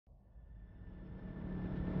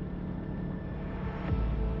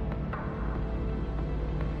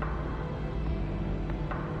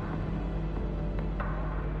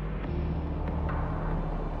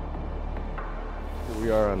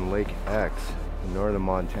on Lake X in northern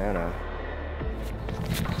Montana.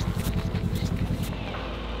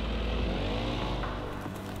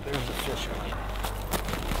 There's the fish on.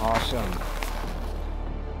 Awesome.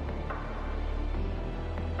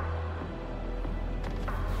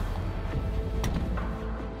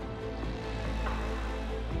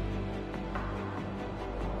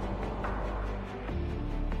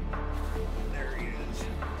 There he is.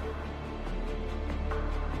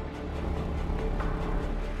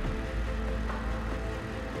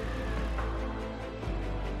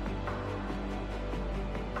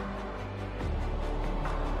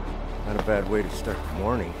 Not a bad way to start the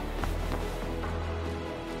morning.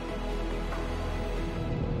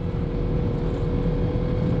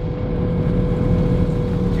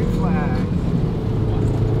 Two flags.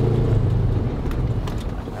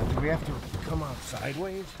 Do we have to come out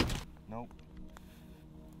sideways? Nope.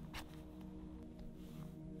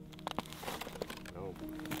 Nope.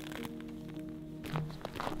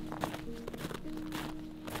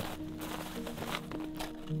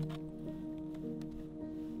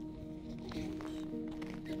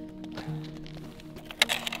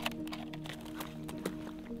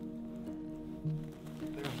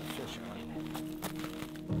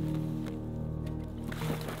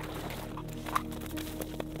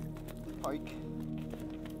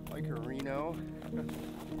 Pike or Reno.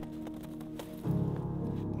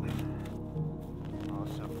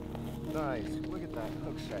 Awesome. Nice. Look at that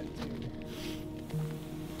hook set, dude.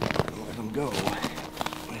 Let him go.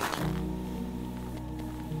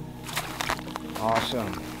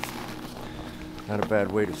 Awesome. Not a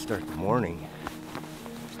bad way to start the morning.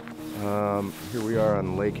 Here we are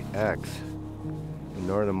on Lake X in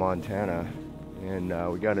northern Montana, and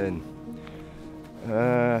we got in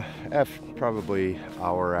probably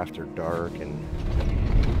hour after dark, and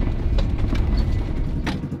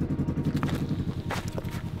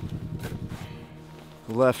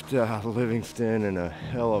left Livingston in a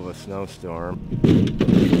hell of a snowstorm.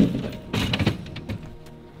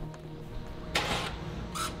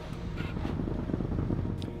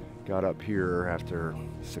 Got up here after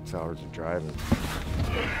 6 hours of driving.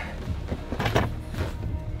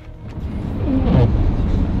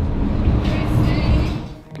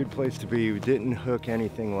 Good place to be. We didn't hook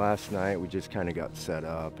anything last night. We just kind of got set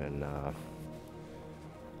up, and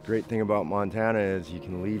great thing about Montana is you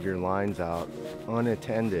can leave your lines out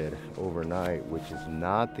unattended overnight, which is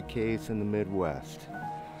not the case in the Midwest.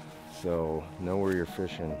 So know where you're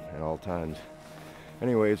fishing at all times.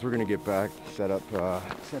 Anyways, we're gonna get back, set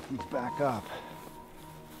these back up.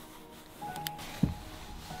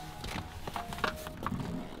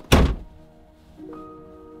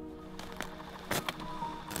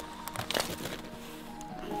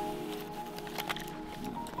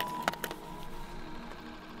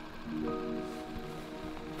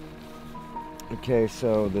 Okay,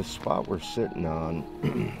 so the spot we're sitting on,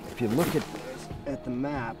 if you look at the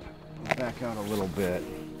map, I'll back out a little bit.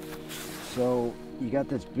 So you got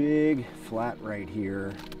this big flat right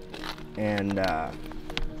here, and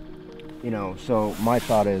you know, so my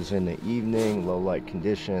thought is in the evening, low light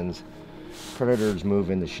conditions, predators move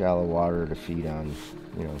into shallow water to feed on,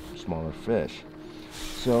 you know, smaller fish.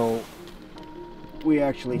 So we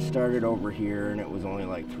actually started over here, and it was only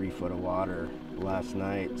like 3 foot of water last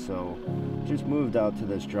night, so just moved out to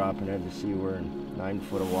this drop, and as you see, we're in 9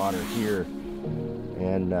 foot of water here,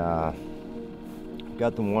 and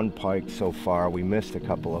got the one pike so far. We missed a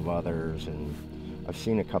couple of others, and I've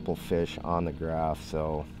seen a couple fish on the graph,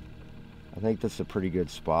 so I think this is a pretty good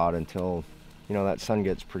spot until, you know, that sun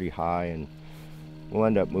gets pretty high, and we'll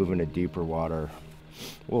end up moving to deeper water.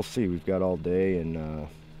 We'll see. We've got all day, and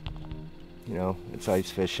you know, it's ice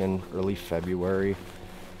fishing, early February,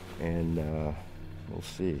 and we'll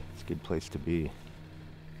see. It's a good place to be.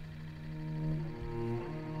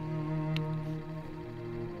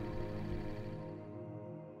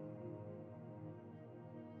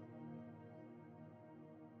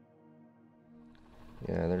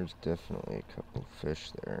 Yeah, there's definitely a couple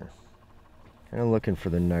fish there. Kind of looking for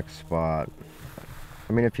the next spot.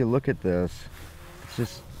 I mean, if you look at this, it's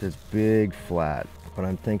just this big flat, but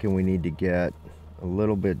I'm thinking we need to get a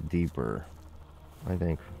little bit deeper. I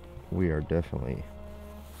think we are definitely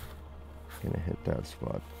gonna hit that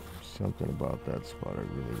spot. Something about that spot I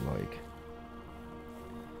really like.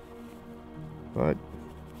 But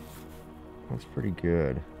that's pretty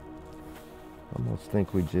good. Almost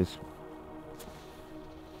think we just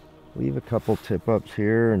leave a couple tip ups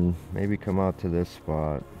here and maybe come out to this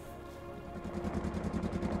spot.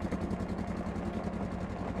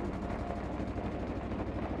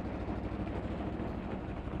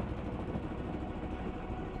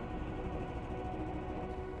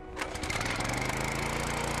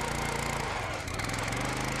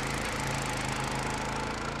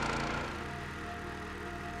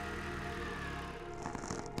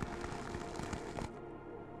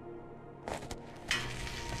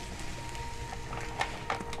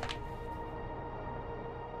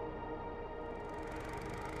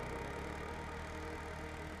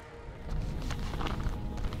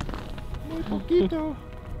 poquito,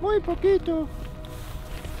 muy poquito.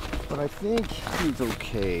 But I think he's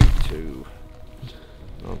okay too.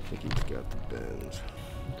 I don't think he's got the bends.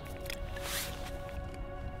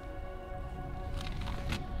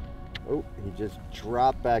 Oh, he just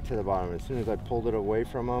dropped back to the bottom as soon as I pulled it away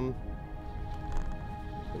from him.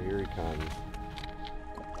 But here he comes.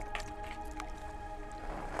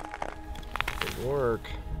 Good work.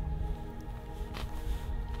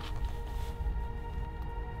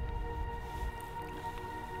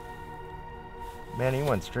 Man, he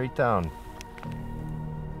went straight down.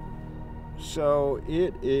 So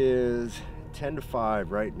it is 10 to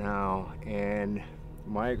 5 right now, and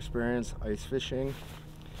my experience ice fishing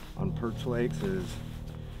on perch lakes is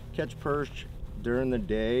catch perch during the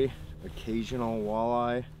day, occasional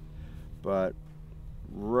walleye, but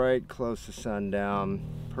right close to sundown,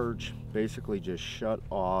 perch basically just shut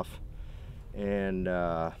off and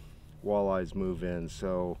walleyes move in.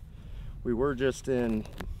 So we were just in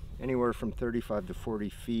anywhere from 35 to 40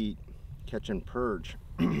 feet catching perch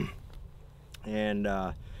and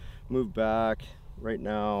moved back. Right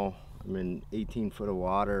now I'm in 18 foot of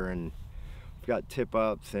water, and I've got tip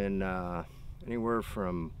ups in anywhere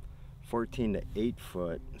from 14 to 8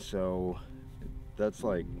 foot, so that's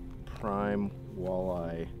like prime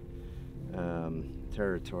walleye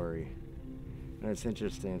territory. And it's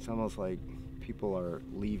interesting, it's almost like people are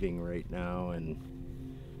leaving right now, and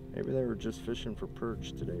maybe they were just fishing for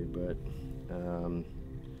perch today, but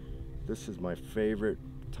this is my favorite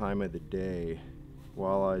time of the day.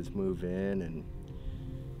 Walleyes move in and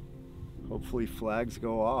hopefully flags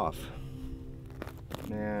go off.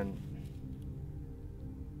 Man,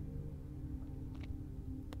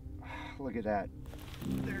 look at that.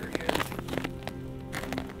 There he is.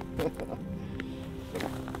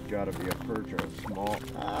 Gotta be a perch or a small,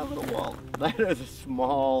 little wall. That is a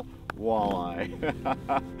small walleye.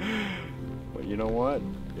 But you know what?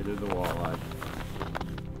 It is a walleye.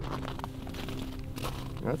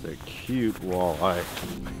 That's a cute walleye.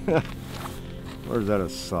 Or is that a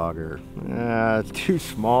sauger? It's too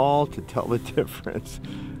small to tell the difference.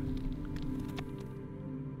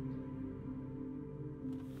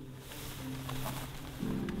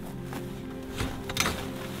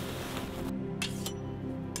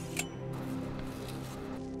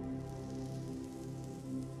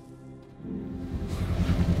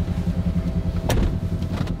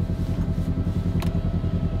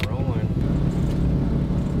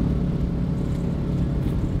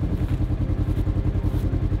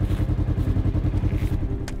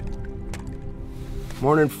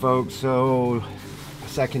 Morning, folks. So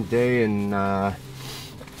second day, and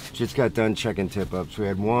just got done checking tip ups. We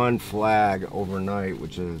had one flag overnight,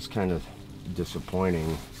 which is kind of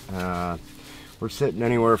disappointing. We're sitting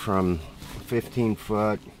anywhere from 15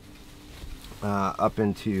 foot up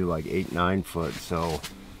into like 8-9 foot, so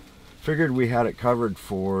figured we had it covered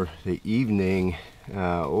for the evening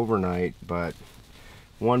overnight, but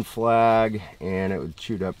one flag and it was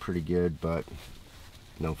chewed up pretty good, but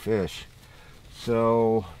no fish.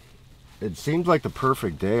 So it seems like the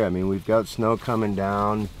perfect day. I mean, we've got snow coming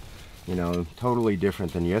down, you know, totally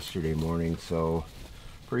different than yesterday morning, so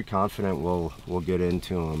pretty confident we'll get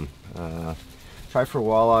into them. Try for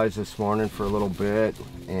walleyes this morning for a little bit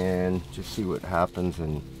and just see what happens,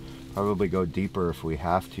 and probably go deeper if we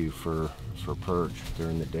have to for perch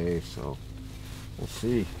during the day, so we'll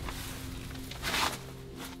see.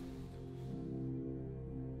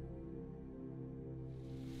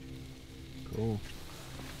 Cool.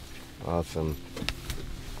 Awesome.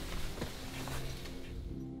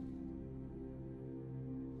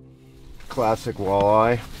 Classic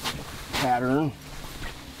walleye pattern.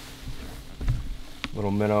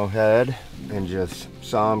 Little minnow head, and just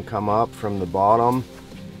saw him come up from the bottom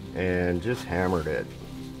and just hammered it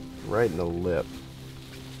right in the lip.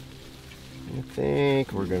 I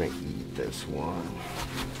think we're gonna eat this one.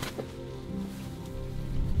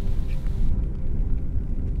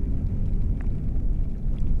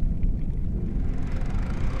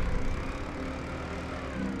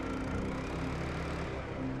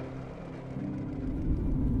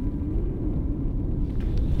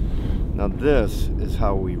 Now this is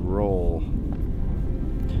how we roll.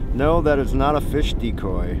 No, that is not a fish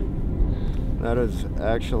decoy. That is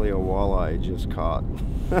actually a walleye just caught.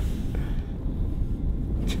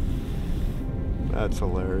 That's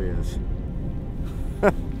hilarious.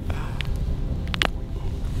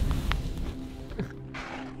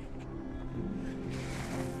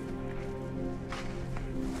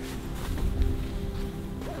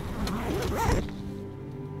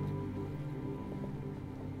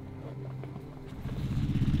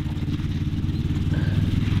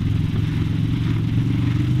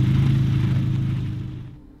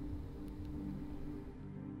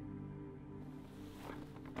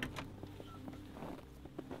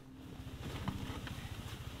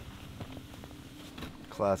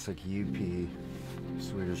 classic UP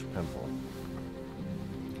Swedish pimple.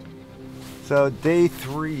 So day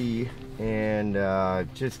 3, and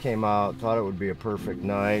just came out. Thought it would be a perfect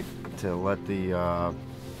night to let the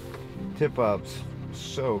tip-ups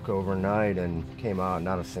soak overnight, and came out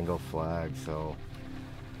not a single flag. So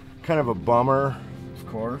kind of a bummer, of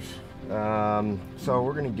course. So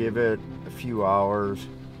we're gonna give it a few hours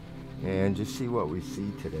and just see what we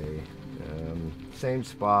see today. Same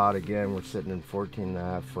spot again. We're sitting in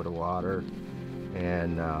 14.5 foot of water,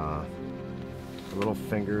 and a little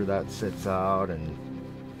finger that sits out, and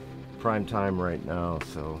prime time right now,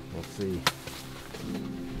 so we'll see.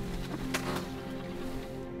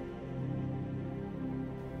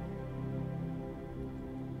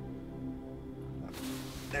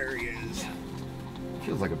 There he is.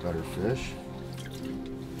 Feels like a better fish.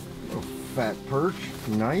 Little fat perch,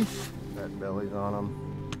 nice. Fat bellies on him.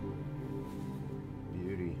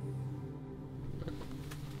 Beauty.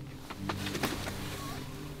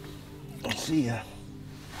 See ya.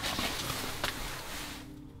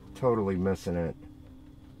 Totally missing it.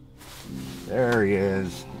 There he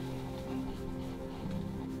is.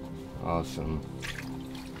 Awesome.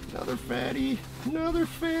 Another fatty. Another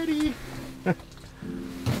fatty. I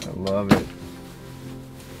love it.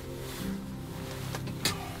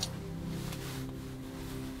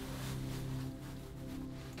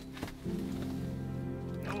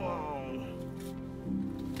 Come on.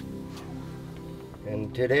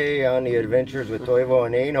 And today on the Adventures with Toivo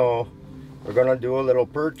and Eno, we're gonna do a little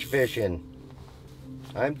perch fishing.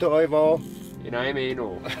 I'm Toivo. And I'm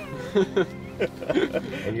Eno.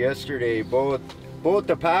 And yesterday, both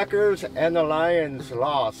the Packers and the Lions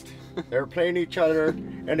lost. They were playing each other,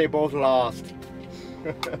 and they both lost.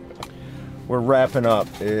 We're wrapping up.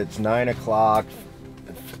 It's 9 o'clock.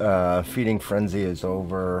 Feeding frenzy is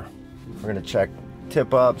over. We're gonna check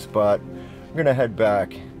tip-ups, but we're gonna head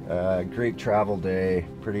back. Great travel day.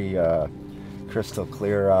 Pretty crystal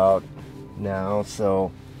clear out now,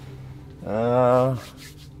 so gonna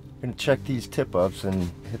check these tip-ups and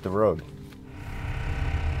hit the road.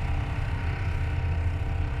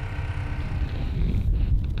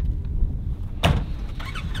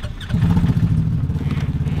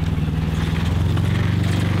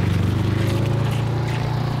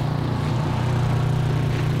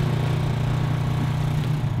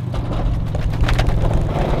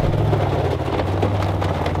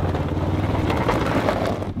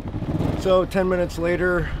 So 10 minutes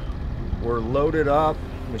later, we're loaded up,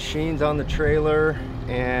 machines on the trailer,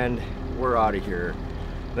 and we're out of here.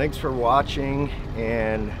 Thanks for watching,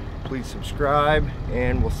 and please subscribe,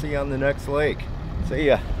 and we'll see you on the next lake. See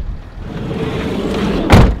ya.